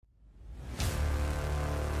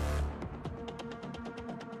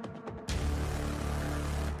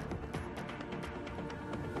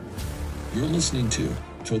You're listening to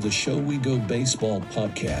the Show We Go Baseball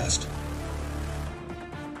podcast.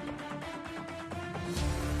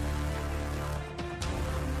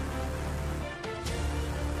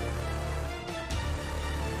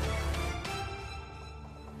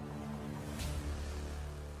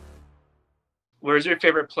 Where's your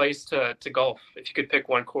favorite place to golf? If you could pick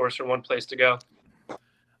one course or one place to go.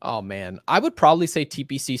 Oh man, I would probably say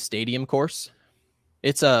TPC Stadium course.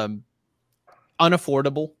 It's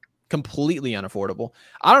unaffordable, completely unaffordable.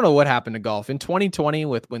 I don't know what happened to golf in 2020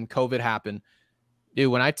 when COVID happened. Dude,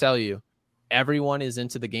 when I tell you everyone is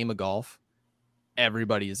into the game of golf,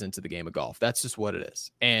 everybody is into the game of golf. That's just what it is.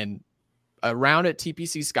 And around at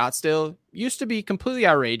TPC Scottsdale used to be completely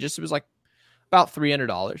outrageous. It was like about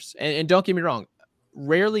 $300. And don't get me wrong,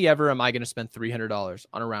 rarely ever am I going to spend $300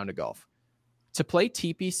 on a round of golf. To play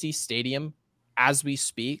TPC Stadium as we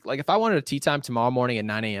speak, like if I wanted a tee time tomorrow morning at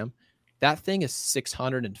 9 a.m., that thing is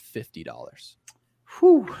 $650.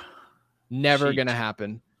 Whew. Never going to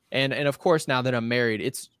happen. And of course, now that I'm married,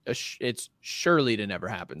 it's surely to never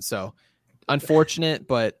happen. So unfortunate,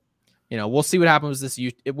 but we'll see what happens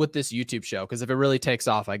with this YouTube show. Because if it really takes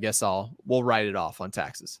off, I guess we'll write it off on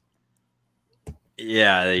taxes.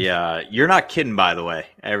 Yeah. You're not kidding, by the way.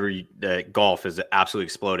 Golf has absolutely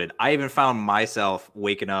exploded. I even found myself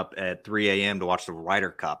waking up at 3 a.m. to watch the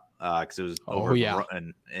Ryder Cup because it was over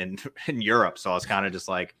in Europe. So I was kind of just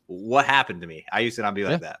like, what happened to me? I used to not be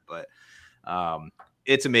like that, but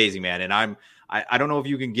it's amazing, man. And I don't know if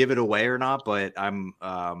you can give it away or not, but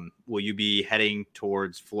will you be heading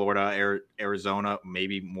towards Florida, Arizona,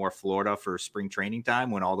 maybe more Florida for spring training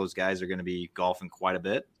time when all those guys are going to be golfing quite a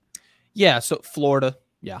bit? Yeah, so Florida,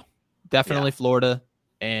 definitely Florida,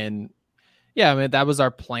 and I mean that was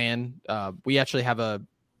our plan. We actually have a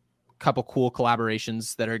couple cool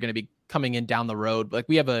collaborations that are going to be coming in down the road. Like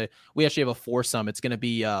we actually have a foursome. It's going to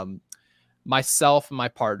be myself, my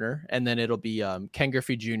partner, and then it'll be Ken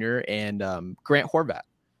Griffey Jr. and Grant Horvat.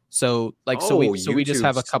 So we just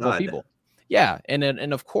have a couple people. Yeah,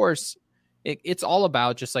 and of course. It's all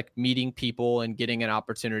about just like meeting people and getting an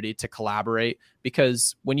opportunity to collaborate,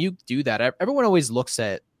 because when you do that, everyone always looks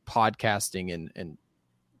at podcasting and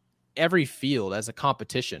every field as a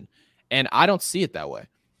competition. And I don't see it that way.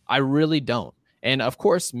 I really don't. And of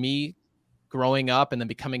course, me growing up and then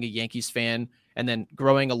becoming a Yankees fan and then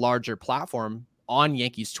growing a larger platform on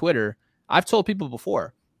Yankees Twitter, I've told people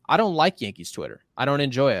before, I don't like Yankees Twitter. I don't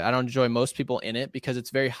enjoy it. I don't enjoy most people in it because it's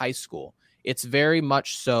very high school. It's very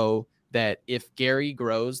much so that if Gary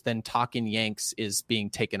grows, then Talkin' Yanks is being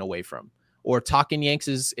taken away from, or Talkin' Yanks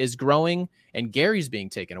is growing and Gary's being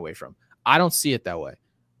taken away from. I don't see it that way.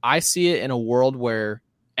 I see it in a world where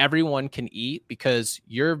everyone can eat because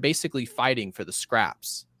you're basically fighting for the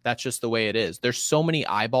scraps. That's just the way it is. There's so many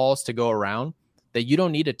eyeballs to go around that you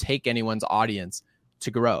don't need to take anyone's audience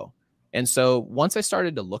to grow. And so once I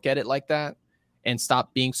started to look at it like that and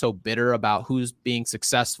stop being so bitter about who's being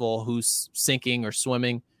successful, who's sinking or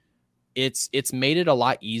swimming, it's made it a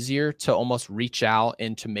lot easier to almost reach out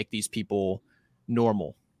and to make these people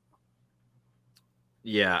normal.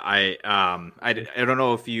 Yeah, I don't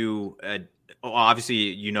know if you obviously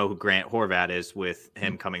you know who Grant Horvat is with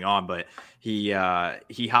him coming on, but he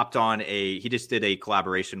hopped on he just did a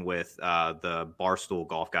collaboration with the Barstool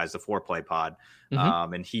Golf guys, the Foreplay Pod. And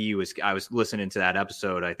I was listening to that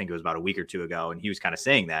episode, I think it was about a week or two ago, and he was kind of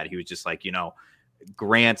saying that he was just like,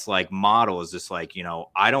 Grant's like model is just like,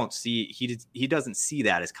 I don't see, he doesn't see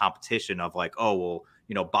that as competition of like, oh,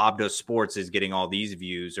 well, Bob Does Sports is getting all these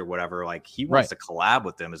views or whatever. Like he wants to collab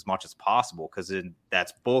with them as much as possible, because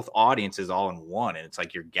that's both audiences all in one. And it's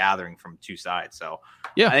like you're gathering from two sides. So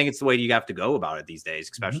I think it's the way you have to go about it these days,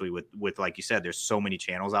 especially with like you said, there's so many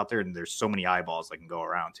channels out there and there's so many eyeballs that can go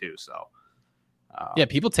around too. So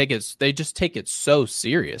people they just take it so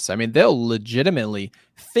serious. I mean, they'll legitimately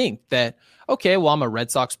think that, okay, well, I'm a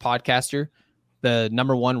Red Sox podcaster. The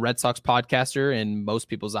number one Red Sox podcaster in most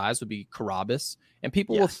people's eyes would be Carabas. And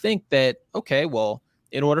people will think that, okay, well,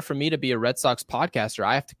 in order for me to be a Red Sox podcaster,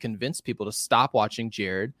 I have to convince people to stop watching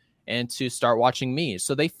Jared and to start watching me.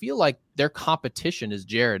 So they feel like their competition is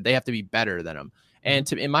Jared. They have to be better than him.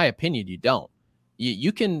 And in my opinion, you don't.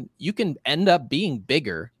 You can end up being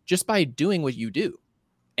bigger just by doing what you do.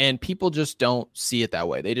 And people just don't see it that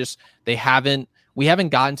way. We haven't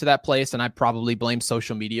gotten to that place, and I probably blame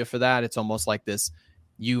social media for that. It's almost like this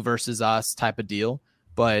you versus us type of deal.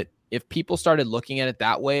 But if people started looking at it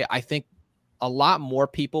that way, I think a lot more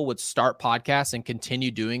people would start podcasts and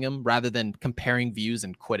continue doing them rather than comparing views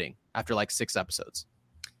and quitting after like 6 episodes.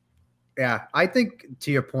 Yeah, I think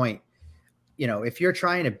to your point, if you're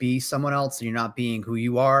trying to be someone else and you're not being who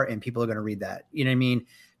you are, and people are going to read that, you know what I mean?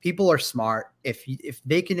 people are smart. If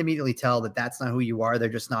they can immediately tell that that's not who you are, they're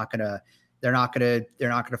just not gonna. They're not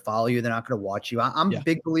gonna follow you. They're not gonna watch you. I'm a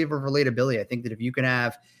big believer of relatability. I think that if you can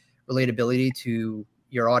have relatability to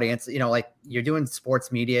your audience, you know, like you're doing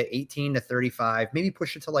sports media, 18 to 35, maybe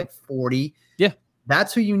push it to like 40. Yeah,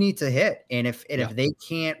 that's who you need to hit. And if they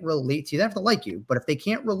can't relate to you, they have to like you. But if they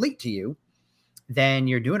can't relate to you, then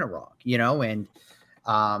you're doing it wrong. You know, and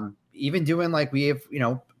even doing like we have, you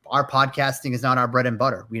know, our podcasting is not our bread and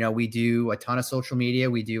butter. You know, we do a ton of social media.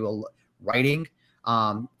 We do writing.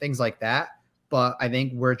 Things like that. But I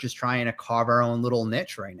think we're just trying to carve our own little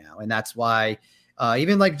niche right now. And that's why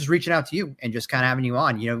even like just reaching out to you and just kind of having you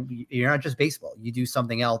on, you know, you're not just baseball, you do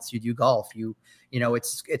something else, you do golf, you know,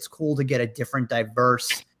 it's cool to get a different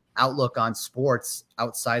diverse outlook on sports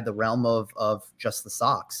outside the realm of just the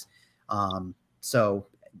Sox. So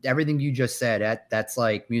everything you just said, that's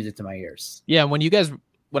like music to my ears. Yeah.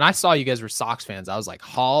 When I saw you guys were Sox fans, I was like,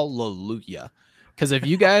 hallelujah. Because if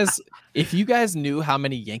you guys knew how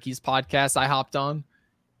many Yankees podcasts I hopped on,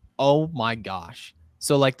 oh my gosh.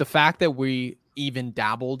 So like the fact that we even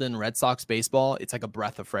dabbled in Red Sox baseball, it's like a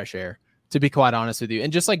breath of fresh air, to be quite honest with you.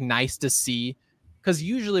 And just like nice to see, because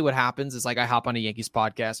usually what happens is like I hop on a Yankees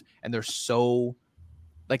podcast and they're so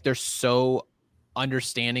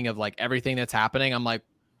understanding of like everything that's happening. I'm like,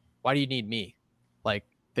 why do you need me? Like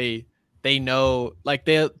they know, like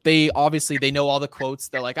they obviously they know all the quotes.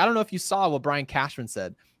 They're like, I don't know if you saw what Brian Cashman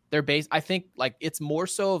said. I think like it's more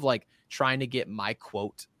so of like trying to get my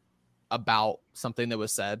quote about something that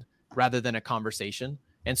was said rather than a conversation.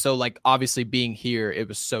 And so like obviously being here, it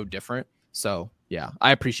was so different. So yeah,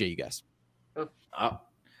 I appreciate you guys. I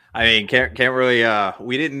mean, can't really.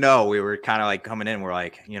 We didn't know. We were kind of like coming in. We're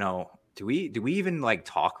like, you know, do we even like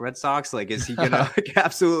talk Red Sox? Like, is he gonna like,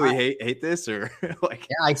 absolutely hate this or like?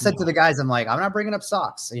 Yeah, I said to the guys, I'm like, I'm not bringing up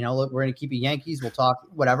Sox. You know, look, we're gonna keep it Yankees. We'll talk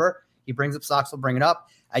whatever. He brings up Sox, we'll bring it up.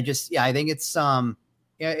 I think it's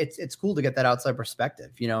it's cool to get that outside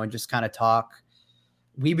perspective, you know, and just kind of talk.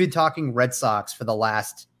 We've been talking Red Sox for the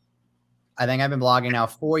last, I think I've been blogging now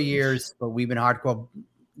 4 years, but we've been hardcore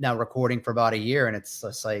now recording for about a year. And it's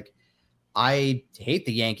just like, I hate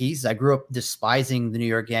the Yankees. I grew up despising the New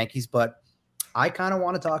York Yankees, but I kind of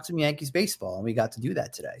want to talk some Yankees baseball. And we got to do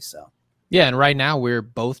that today. So, yeah. And right now we're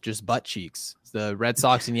both just butt cheeks. The Red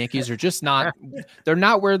Sox and Yankees are just not, they're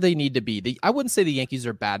not where they need to be. I wouldn't say the Yankees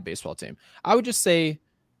are a bad baseball team. I would just say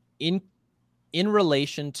in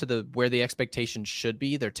relation to where the expectations should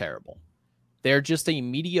be, they're terrible. They're just a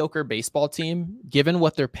mediocre baseball team. Given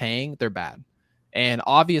what they're paying, they're bad. And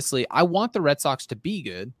obviously I want the Red Sox to be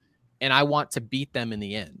good and I want to beat them in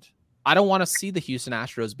the end. I don't want to see the Houston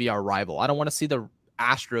Astros be our rival. I don't want to see the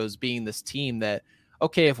Astros being this team that,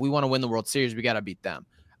 okay, if we want to win the World Series, we got to beat them.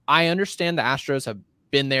 I understand the Astros have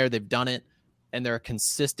been there, they've done it, and they're a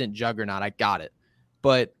consistent juggernaut. I got it.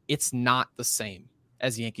 But it's not the same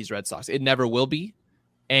as Yankees Red Sox. It never will be.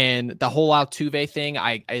 And the whole Altuve thing,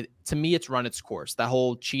 to me, it's run its course. That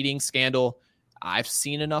whole cheating scandal, I've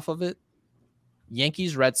seen enough of it.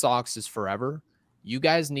 Yankees Red Sox is forever. You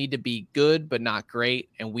guys need to be good, but not great,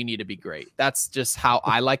 and we need to be great. That's just how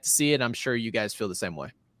I like to see it. I'm sure you guys feel the same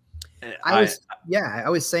way. I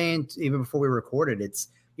was saying even before we recorded, it's,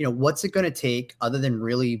 you know, what's it going to take other than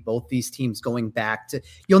really both these teams going back to,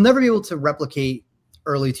 you'll never be able to replicate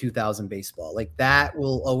early 2000 baseball. Like that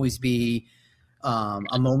will always be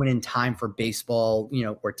a moment in time for baseball, you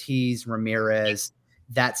know, Ortiz, Ramirez,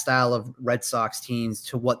 that style of Red Sox teams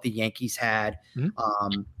to what the Yankees had.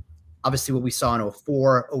 Mm-hmm. Obviously what we saw in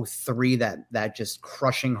 04, 03, that just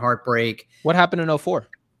crushing heartbreak. What happened in 04?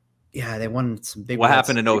 Yeah, they won some big. What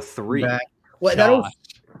happened in 03? Well,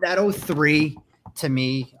 that 03 to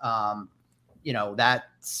me, you know,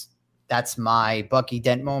 that's my Bucky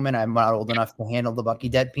Dent moment. I'm not old enough to handle the Bucky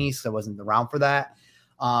Dent piece. I wasn't around for that.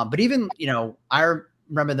 But even, you know, I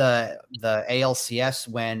remember the ALCS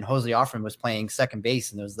when Jose Offerman was playing second base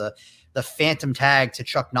and there was the phantom tag to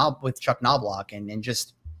Chuck Knobloch and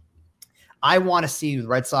just, I want to see the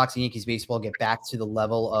Red Sox and Yankees baseball get back to the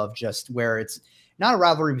level of just where it's not a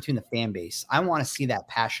rivalry between the fan base. I want to see that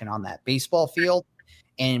passion on that baseball field.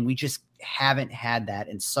 And we just haven't had that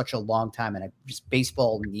in such a long time. And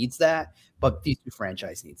baseball needs that, but these two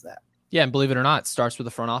franchise needs that. Yeah. And believe it or not, it starts with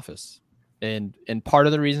the front office. And part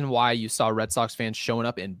of the reason why you saw Red Sox fans showing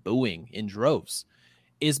up and booing in droves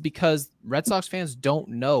is because Red Sox fans don't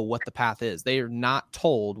know what the path is. They are not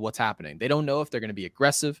told what's happening. They don't know if they're going to be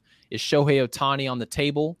aggressive. Is Shohei Ohtani on the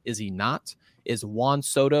table? Is he not? Is Juan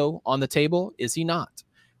Soto on the table? Is he not?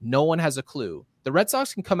 No one has a clue. The Red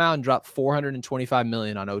Sox can come out and drop $425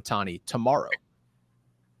 million on Ohtani tomorrow.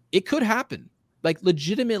 It could happen. Like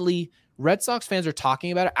legitimately, Red Sox fans are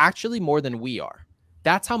talking about it actually more than we are.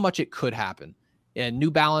 That's how much it could happen. And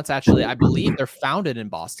New Balance, actually, I believe they're founded in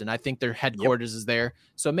Boston. I think their headquarters is there.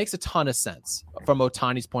 So it makes a ton of sense from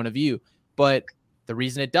Ohtani's point of view. But the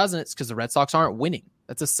reason it doesn't is because the Red Sox aren't winning.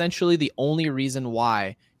 That's essentially the only reason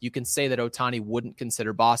why you can say that Ohtani wouldn't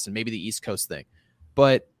consider Boston, maybe the East Coast thing.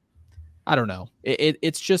 But I don't know.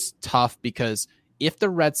 It's just tough because if the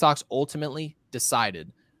Red Sox ultimately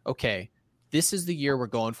decided, okay, this is the year we're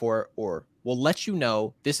going for, or we'll let you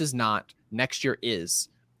know this is not, next year is.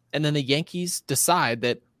 And then the Yankees decide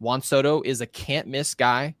that Juan Soto is a can't-miss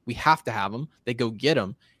guy. We have to have him. They go get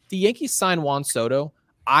him. The Yankees sign Juan Soto.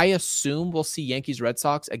 I assume we'll see Yankees-Red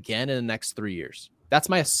Sox again in the next 3 years. That's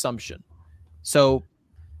my assumption. So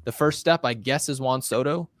the first step, I guess, is Juan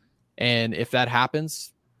Soto. And if that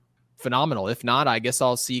happens, phenomenal. If not, I guess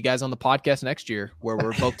I'll see you guys on the podcast next year where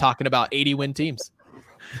we're both talking about 80-win teams.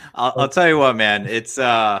 I'll tell you what, man. It's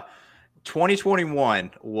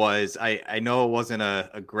 2021 was, I know it wasn't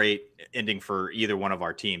a great ending for either one of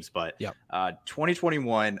our teams, but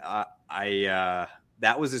 2021,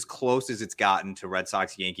 that was as close as it's gotten to Red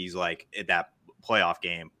Sox Yankees. Like that playoff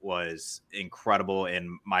game was incredible.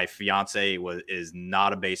 And my fiance is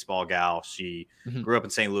not a baseball gal. She grew up in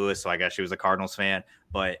St. Louis, so I guess she was a Cardinals fan,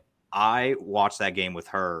 but I watched that game with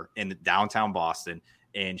her in downtown Boston,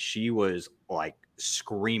 and she was like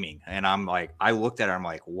screaming. And I'm like, I looked at her, I'm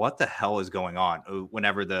like, what the hell is going on?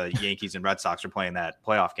 Whenever the Yankees and Red Sox are playing that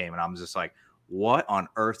playoff game. And I'm just like, what on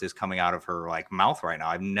earth is coming out of her like mouth right now?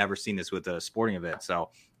 I've never seen this with a sporting event.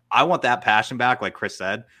 So I want that passion back. Like Chris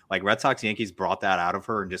said, like Red Sox Yankees brought that out of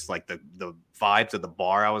her, and just like the vibes of the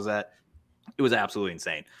bar I was at, it was absolutely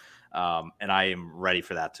insane. And I am ready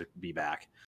for that to be back.